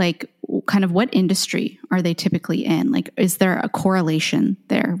 like kind of what industry are they typically in? Like, is there a correlation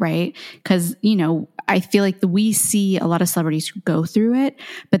there, right? Because, I feel like we see a lot of celebrities who go through it,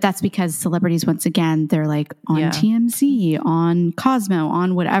 but that's because celebrities, once again, they're like on TMZ, on Cosmo,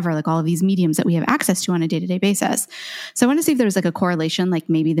 on whatever, like all of these mediums that we have access to on a day-to-day basis. So I want to see if there's like a correlation, like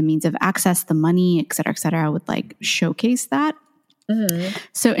maybe the means of access, the money, et cetera, would like showcase that. Mm-hmm.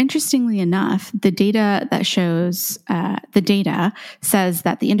 So interestingly enough, the data says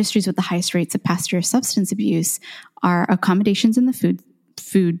that the industries with the highest rates of past year substance abuse are accommodations in the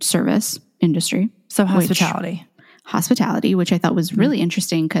food service industry. So hospitality, which I thought was really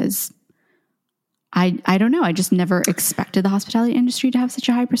interesting because I don't know. I just never expected the hospitality industry to have such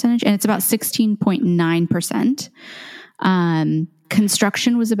a high percentage. And it's about 16.9%.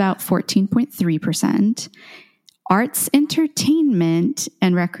 Construction was about 14.3%. Arts, entertainment,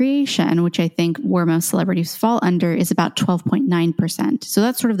 and recreation, which I think where most celebrities fall under, is about 12.9%. So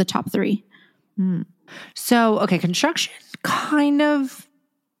that's sort of the top three. So, okay, construction, kind of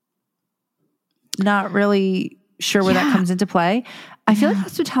not really sure where that comes into play. I feel like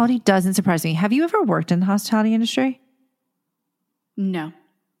hospitality doesn't surprise me. Have you ever worked in the hospitality industry? No.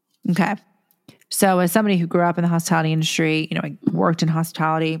 Okay. So as somebody who grew up in the hospitality industry, I worked in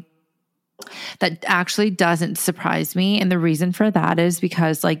hospitality. That actually doesn't surprise me. And the reason for that is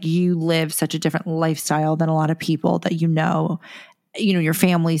because like you live such a different lifestyle than a lot of people that your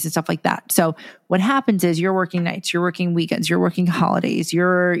families and stuff like that. So what happens is you're working nights, you're working weekends, you're working holidays, you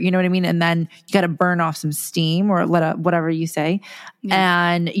know what I mean? And then you got to burn off some steam or whatever you say.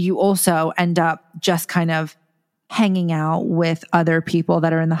 Yeah. And you also end up just kind of hanging out with other people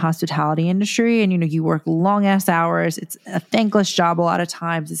that are in the hospitality industry. And, you work long ass hours. It's a thankless job a lot of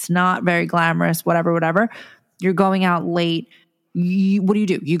times. It's not very glamorous, whatever. You're going out late. What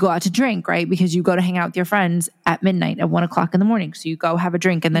do? You go out to drink, right? Because you go to hang out with your friends at midnight at 1 o'clock in the morning. So you go have a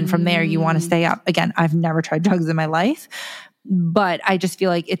drink. And then from there, you want to stay up. Again, I've never tried drugs in my life, but I just feel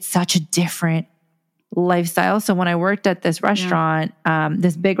like it's such a different lifestyle. So when I worked at this restaurant,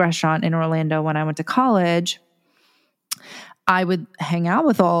 this big restaurant in Orlando, when I went to college, I would hang out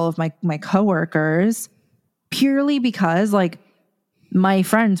with all of my coworkers purely because like my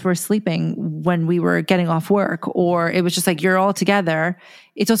friends were sleeping when we were getting off work, or it was just like, you're all together.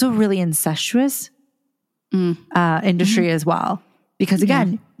 It's also a really incestuous industry as well, because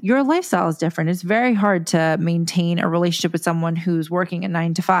again, your lifestyle is different. It's very hard to maintain a relationship with someone who's working at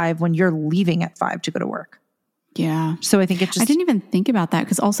 9 to 5 when you're leaving at 5 to go to work. Yeah. So I think I didn't even think about that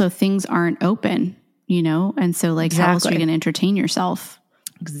because also things aren't open. And so like how else are you going to entertain yourself?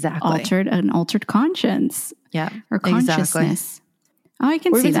 Exactly. An altered conscience. Yeah. Or consciousness. Exactly. Oh, I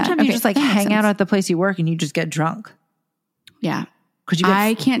can see that. Sometimes you just like hang out at the place you work and you just get drunk. Yeah. Because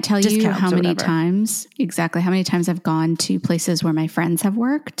I can't tell you how many times I've gone to places where my friends have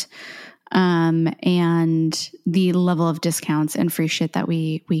worked. And the level of discounts and free shit that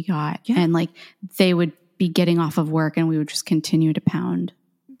we got. Yeah. And like they would be getting off of work and we would just continue to pound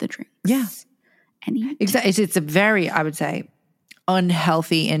the drinks. Yeah. Exactly. It's a very, I would say,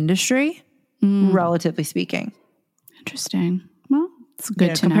 unhealthy industry, relatively speaking. Interesting. Well, it's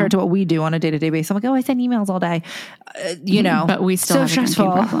good to compared know. to what we do on a day-to-day basis. I'm like, I send emails all day, but we still have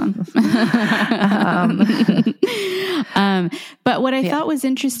stressful. a drinking problem. But what I thought was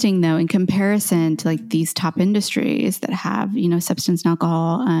interesting, though, in comparison to like these top industries that have, substance and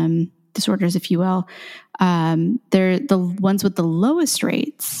alcohol disorders, if you will, they're the ones with the lowest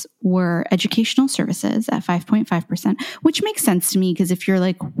rates were educational services at 5.5%, which makes sense to me because if you're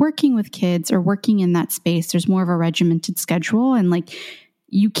like working with kids or working in that space, there's more of a regimented schedule and like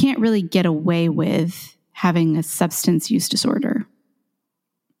you can't really get away with having a substance use disorder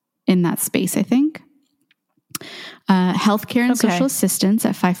in that space, I think. Healthcare and social assistance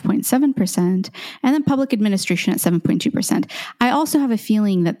at 5.7%, and then public administration at 7.2%. I also have a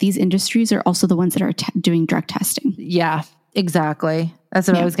feeling that these industries are also the ones that are doing drug testing. Yeah, exactly. That's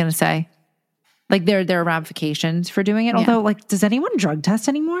what I was going to say. Like there are ramifications for doing it. Although, like, does anyone drug test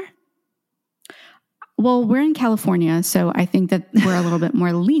anymore? Well, we're in California, so I think that we're a little bit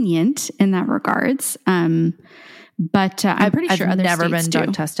more lenient in that regards. But I'm pretty sure other states do. I've never been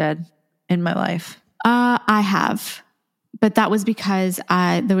drug tested in my life. I have, but that was because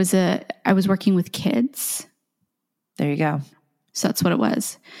I was working with kids. There you go. So that's what it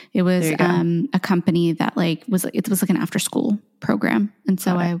was. It was a company that like it was like an after school program. And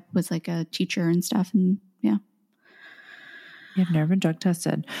so I was like a teacher and stuff. And yeah. You've never been drug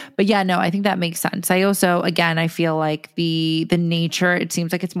tested. But yeah, no, I think that makes sense. I also, again, I feel like the nature, it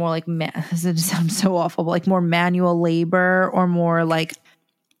seems like it's more like, it sounds so awful, but like more manual labor or more like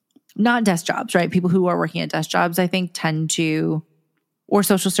not desk jobs, right? People who are working at desk jobs, I think tend to, or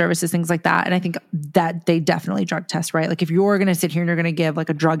social services, things like that. And I think that they definitely drug test, right? Like if you're going to sit here and you're going to give like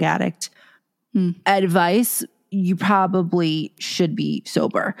a drug addict advice, you probably should be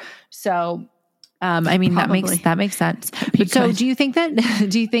sober. So, I mean, probably. that makes sense. But so do you think that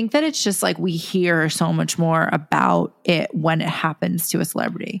it's just like we hear so much more about it when it happens to a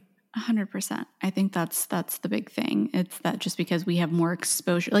celebrity? 100%. I think that's the big thing. It's that just because we have more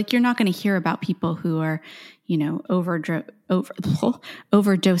exposure, like you're not going to hear about people who are, you know, overdosing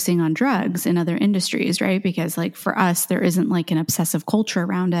on drugs in other industries, right? Because like for us, there isn't like an obsessive culture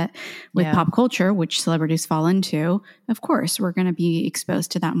around it with pop culture, which celebrities fall into. Of course, we're going to be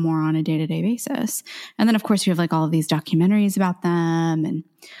exposed to that more on a day-to-day basis. And then of course you have like all of these documentaries about them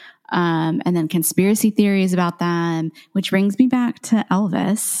and then conspiracy theories about them, which brings me back to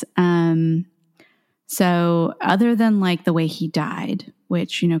Elvis. So other than like the way he died,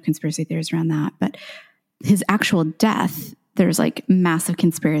 which, you know, conspiracy theories around that, but his actual death, there's like massive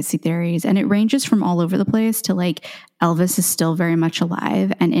conspiracy theories, and it ranges from all over the place to like Elvis is still very much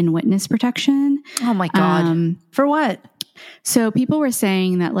alive and in witness protection. Oh my God. For what? So people were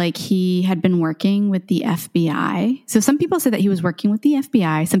saying that like he had been working with the FBI. So some people say that he was working with the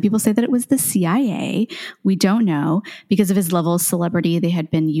FBI. Some people say that it was the CIA. We don't know. Because of his level of celebrity, they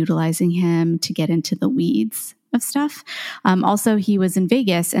had been utilizing him to get into the weeds of stuff. Also, he was in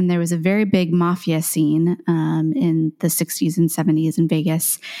Vegas, and there was a very big mafia scene in the 60s and 70s in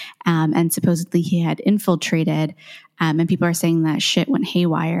Vegas. And supposedly he had infiltrated. And people are saying that shit went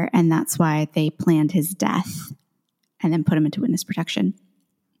haywire, and that's why they planned his death and then put him into witness protection.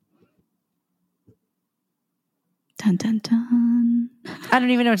 Dun, dun, dun. I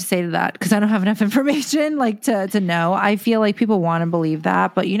don't even know what to say to that because I don't have enough information like to know. I feel like people want to believe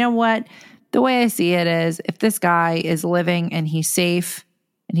that. But you know what? The way I see it is if this guy is living and he's safe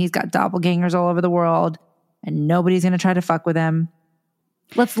and he's got doppelgangers all over the world and nobody's going to try to fuck with him,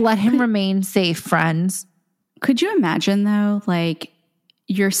 let's let him remain safe, friends. Could you imagine though, like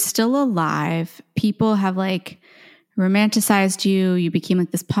you're still alive. People have like romanticized you. You became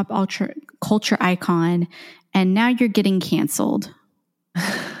like this pop culture icon, and now you're getting canceled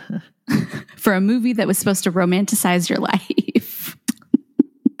for a movie that was supposed to romanticize your life.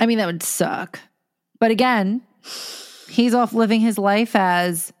 I mean, that would suck. But again, he's off living his life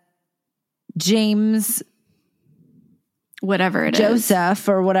as James, whatever it Joseph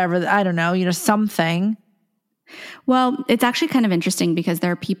or whatever. I don't know, you know, something. Well, it's actually kind of interesting because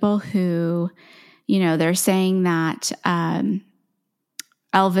there are people who, you know, they're saying that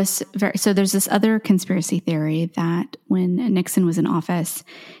Elvis, so there's this other conspiracy theory that when Nixon was in office,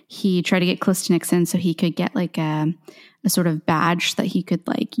 he tried to get close to Nixon so he could get like a sort of badge that he could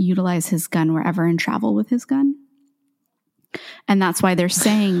like utilize his gun wherever and travel with his gun. And that's why they're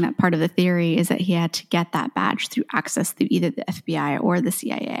saying that part of the theory is that he had to get that badge through access through either the FBI or the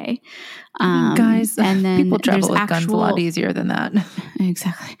CIA. Guys, and then people travel with guns a lot easier than that.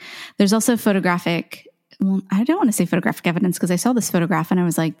 Exactly. There's also photographic, well, I don't want to say photographic evidence because I saw this photograph and I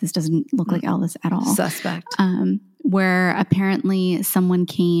was like, this doesn't look like Elvis at all. Suspect. Where apparently someone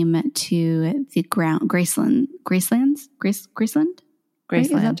came to the Graceland? Right? Is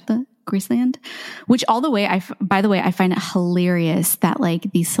that the Graceland? Which by the way, I find it hilarious that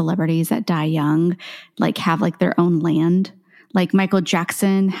like these celebrities that die young, like have like their own land. Like Michael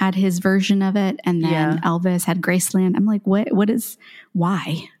Jackson had his version of it, and then Elvis had Graceland. I'm like, why?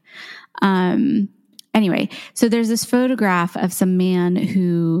 Anyway, so there's this photograph of some man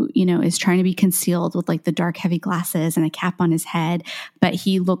who, you know, is trying to be concealed with like the dark, heavy glasses and a cap on his head, but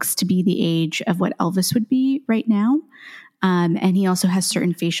he looks to be the age of what Elvis would be right now. And he also has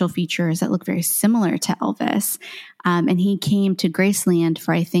certain facial features that look very similar to Elvis. And he came to Graceland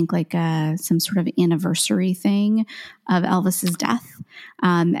for, I think, like some sort of anniversary thing of Elvis's death.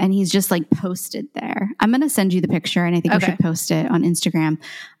 And he's just like posted there. I'm going to send you the picture, and I think we should post it on Instagram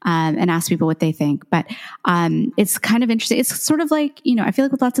and ask people what they think. But it's kind of interesting. It's sort of like, you know, I feel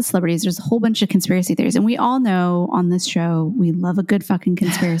like with lots of celebrities, there's a whole bunch of conspiracy theories. And we all know on this show, we love a good fucking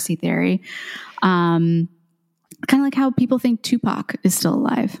conspiracy theory. Kind of like how people think Tupac is still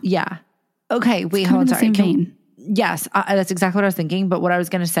alive. Yeah. Okay. Wait, hold on. Sorry. Yes, that's exactly what I was thinking. But what I was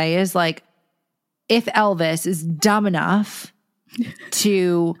going to say is like, if Elvis is dumb enough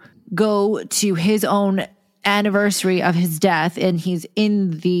to go to his own anniversary of his death and he's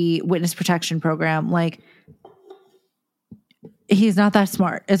in the witness protection program, like, he's not that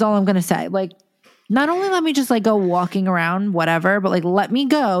smart is all I'm going to say. Like, not only let me just like go walking around, whatever, but like, let me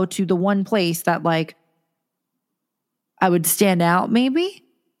go to the one place that like I would stand out maybe.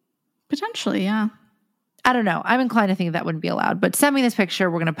 Potentially, yeah. I don't know. I'm inclined to think that wouldn't be allowed, but send me this picture.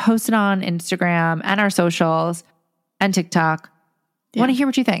 We're going to post it on Instagram and our socials and TikTok. I want to hear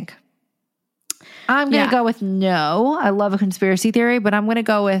what you think. I'm going to go with no. I love a conspiracy theory, but I'm going to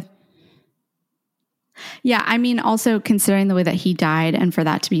go with. Yeah. I mean, also considering the way that he died and for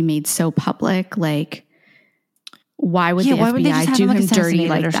that to be made so public, like, why would the FBI do him dirty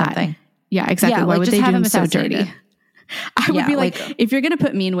like that? Something? Yeah, exactly. Yeah, why would they do him so dirty? I would be like, if you're going to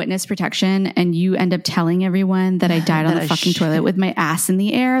put me in witness protection and you end up telling everyone that I died on the fucking toilet with my ass in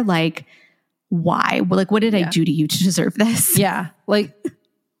the air, like, why? Like, what did I do to you to deserve this? Yeah. Like,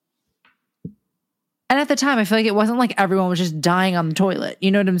 and at the time, I feel like it wasn't like everyone was just dying on the toilet.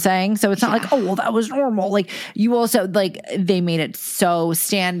 You know what I'm saying? So it's not like, oh, well, that was normal. Like, you also, like, they made it so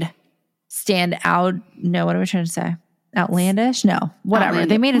stand out. No, what am I trying to say? Outlandish? No, whatever.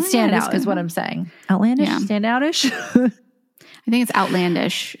 They made it stand out is what I'm saying. Outlandish? Yeah. Stand outish? I think it's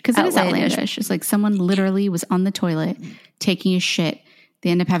outlandish because it is outlandish. It's like someone literally was on the toilet taking a shit. They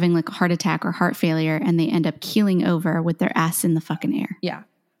end up having like a heart attack or heart failure and they end up keeling over with their ass in the fucking air. Yeah.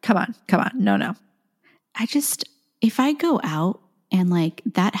 Come on. No. If I go out and like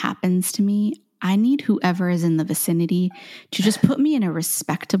that happens to me, I need whoever is in the vicinity to just put me in a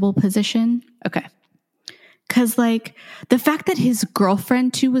respectable position. Okay. Because like the fact that his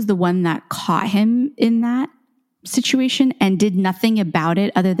girlfriend too was the one that caught him in that situation and did nothing about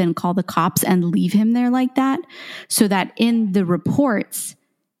it other than call the cops and leave him there like that. So that in the reports,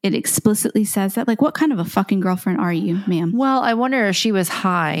 it explicitly says that, like, what kind of a fucking girlfriend are you, ma'am? Well, I wonder if she was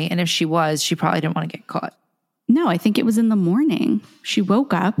high, and if she was, she probably didn't want to get caught. No, I think it was in the morning. She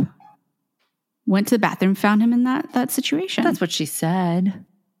woke up, went to the bathroom, found him in that situation. That's what she said.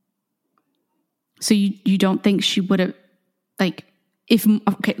 So you don't think she would have, like, if,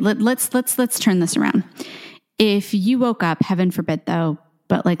 okay, let's turn this around. If you woke up, heaven forbid though,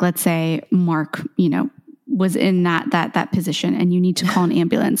 but like, let's say Mark, was in that position and you need to call an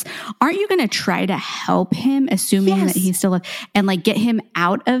ambulance. Aren't you going to try to help him, assuming that he's still, and like get him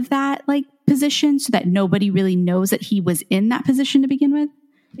out of that like position so that nobody really knows that he was in that position to begin with?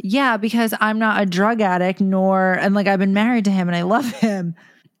 Yeah, because I'm not a drug addict and like I've been married to him and I love him.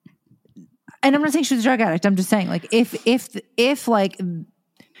 And I'm not saying she was a drug addict. I'm just saying like if like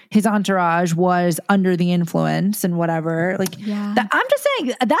his entourage was under the influence and whatever. Like, I'm just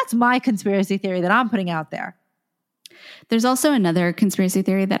saying that's my conspiracy theory that I'm putting out there. There's also another conspiracy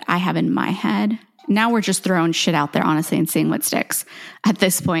theory that I have in my head. Now we're just throwing shit out there, honestly, and seeing what sticks at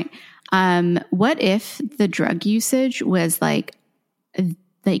this point. What if the drug usage was like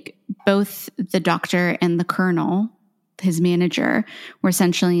both the doctor and the colonel, his manager, were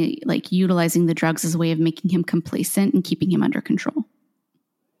essentially like utilizing the drugs as a way of making him complacent and keeping him under control?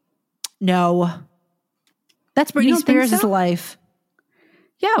 No. That's Britney Spears' life.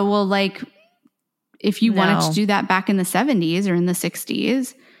 Yeah, well, like, if you wanted to do that back in the 70s or in the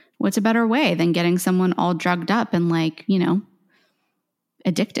 60s, what's a better way than getting someone all drugged up and, like,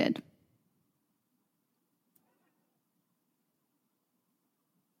 addicted?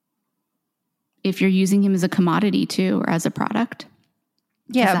 If you're using him as a commodity, too, or as a product.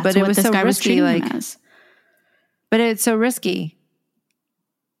 Yeah, but it was so risky. But it's so risky.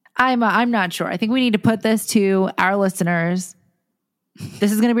 I'm not sure. I think we need to put this to our listeners.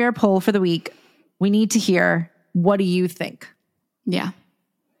 This is going to be our poll for the week. We need to hear, what do you think? Yeah.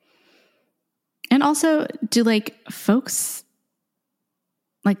 And also, do like folks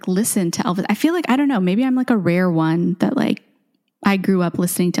like listen to Elvis? I feel like, I don't know, maybe I'm like a rare one that like I grew up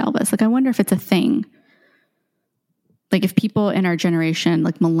listening to Elvis. Like I wonder if it's a thing. Like if people in our generation,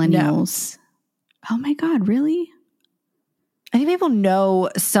 like millennials. No. Oh my God, really? I think people know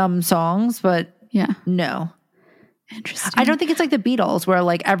some songs, but no. Interesting. I don't think it's like the Beatles where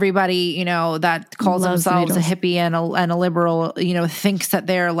like everybody, that calls themselves a hippie and a liberal, thinks that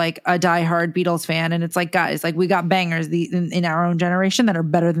they're like a diehard Beatles fan. And it's like, guys, like we got bangers in our own generation that are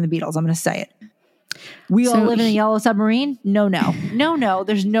better than the Beatles. I'm going to say it. We all live in a yellow submarine? No.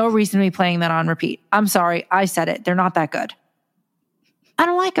 There's no reason to be playing that on repeat. I'm sorry. I said it. They're not that good. I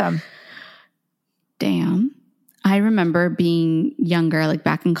don't like them. Damn. I remember being younger, like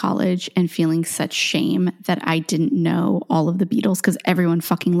back in college, and feeling such shame that I didn't know all of the Beatles because everyone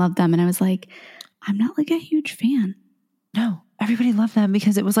fucking loved them. And I was like, I'm not like a huge fan. No, everybody loved them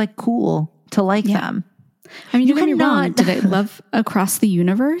because it was like cool to like them. I mean, don't get me wrong. Did I love Across the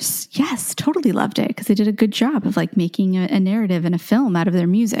Universe? Yes, totally loved it because they did a good job of like making a narrative and a film out of their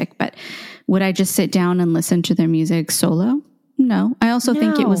music. But would I just sit down and listen to their music solo? No. I also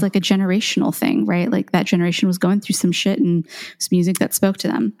think it was like a generational thing, right? Like that generation was going through some shit and it was music that spoke to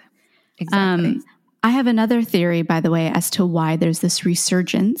them. Exactly. I have another theory, by the way, as to why there's this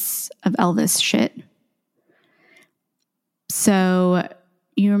resurgence of Elvis shit. So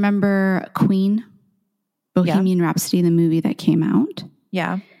you remember Queen, Bohemian Rhapsody, the movie that came out?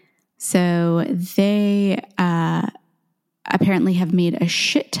 Yeah. So they apparently have made a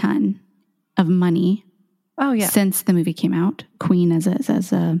shit ton of money since the movie came out. Queen as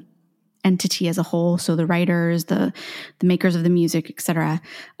a entity as a whole. So the writers, the makers of the music, etc.,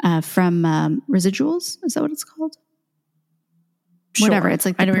 from residuals. Is that what it's called? Sure. Whatever. It's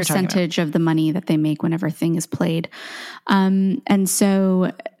like the percentage of the money that they make whenever a thing is played. And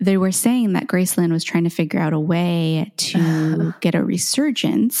so they were saying that Graceland was trying to figure out a way to get a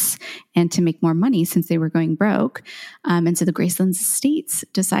resurgence and to make more money since they were going broke. And so the Graceland estates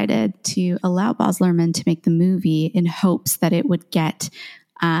decided to allow Baz Luhrmann to make the movie in hopes that it would get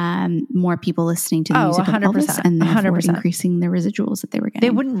more people listening to the music 100%, of Elvis and therefore 100%. Increasing the residuals that they were getting.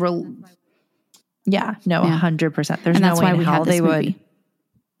 They wouldn't 100%. There's no way in hell they would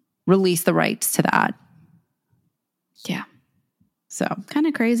release the rights to that. Yeah. So kind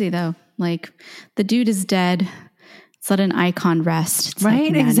of crazy though. Like the dude is dead. Let's let an icon rest. It's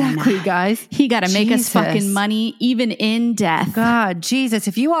right? Like, exactly, guys. He got to make us fucking money even in death. God, Jesus.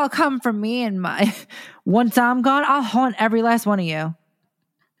 If you all come from me and once I'm gone, I'll haunt every last one of you.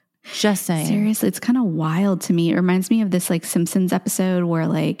 Just saying. Seriously, it's kind of wild to me. It reminds me of this like Simpsons episode where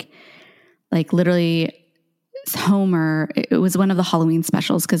like literally Homer, it was one of the Halloween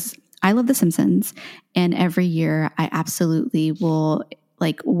specials because I love The Simpsons and every year I absolutely will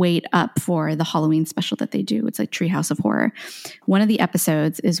like wait up for the Halloween special that they do. It's like Treehouse of Horror. One of the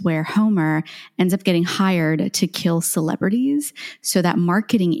episodes is where Homer ends up getting hired to kill celebrities so that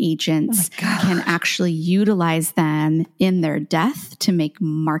marketing agents can actually utilize them in their death to make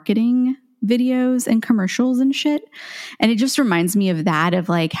marketing videos and commercials and shit. And it just reminds me of that, of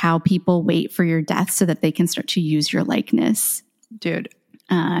like how people wait for your death so that they can start to use your likeness. Dude.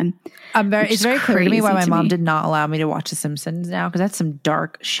 It's very clear to me why my mom did not allow me to watch The Simpsons now, because that's some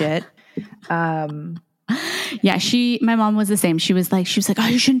dark shit. Yeah, my mom was the same. She was like, oh,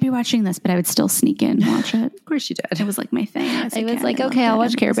 you shouldn't be watching this, but I would still sneak in and watch it. Of course you did. It was like my thing. I was like, okay, I'll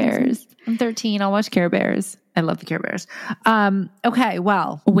watch Care Bears. I'm 13. I'll watch Care Bears. I love the Care Bears. Okay,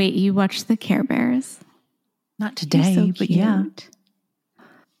 well. Wait, you watched the Care Bears? Not today, but yeah.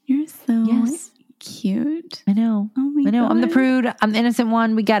 You're so cute. I know. Oh my God. I'm the prude. I'm the innocent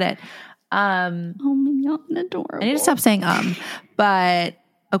one. We get it. Oh my God, adorable. I need to stop saying but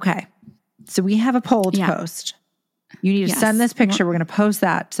okay. So we have a poll to post. You need to send this picture. We're going to post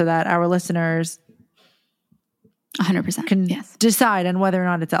that so that our listeners 100% can decide on whether or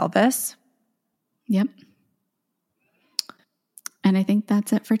not it's Elvis. Yep. And I think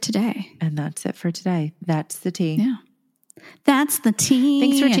that's it for today. That's the tea. Yeah. That's the tea.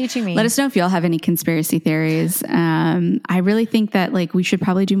 Thanks for teaching me. Let us know if y'all have any conspiracy theories. I really think that like we should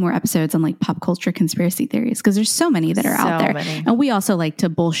probably do more episodes on like pop culture conspiracy theories because there's so many that are out there. And we also like to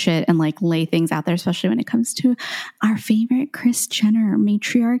bullshit and like lay things out there, especially when it comes to our favorite Kris Jenner,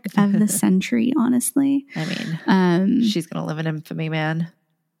 matriarch of the century, honestly. I mean, she's going to live in infamy, man.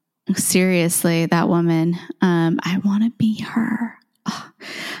 Seriously, that woman. I want to be her.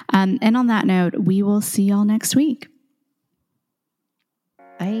 And on that note, we will see y'all next week.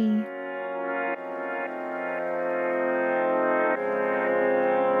 Bye.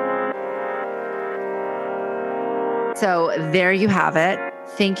 So there you have it.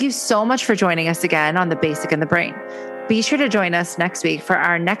 Thank you so much for joining us again on The Basic and the Brain. Be sure to join us next week for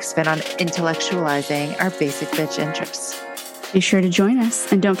our next spin on intellectualizing our basic bitch interests. Be sure to join us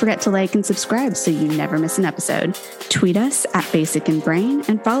and don't forget to like and subscribe so you never miss an episode. Tweet us at Basic and Brain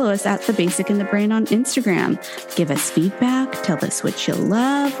and follow us at The Basic and the Brain on Instagram. Give us feedback. Tell us what you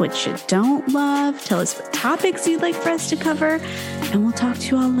love, what you don't love. Tell us what topics you'd like for us to cover. And we'll talk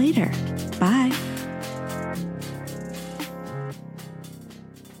to you all later.